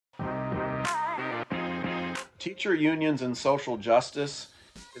Teacher Unions and Social Justice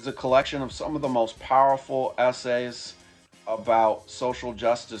is a collection of some of the most powerful essays about social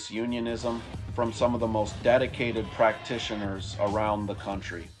justice unionism from some of the most dedicated practitioners around the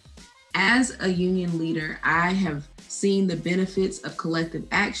country. As a union leader, I have seen the benefits of collective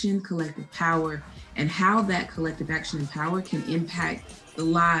action, collective power, and how that collective action and power can impact the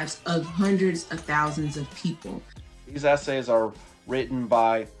lives of hundreds of thousands of people. These essays are written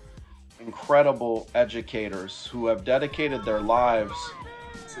by incredible educators who have dedicated their lives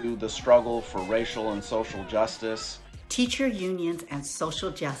to the struggle for racial and social justice. Teacher Unions and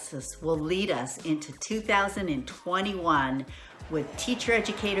Social Justice will lead us into 2021 with teacher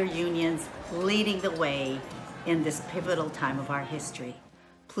educator unions leading the way in this pivotal time of our history.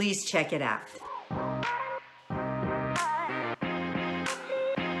 Please check it out.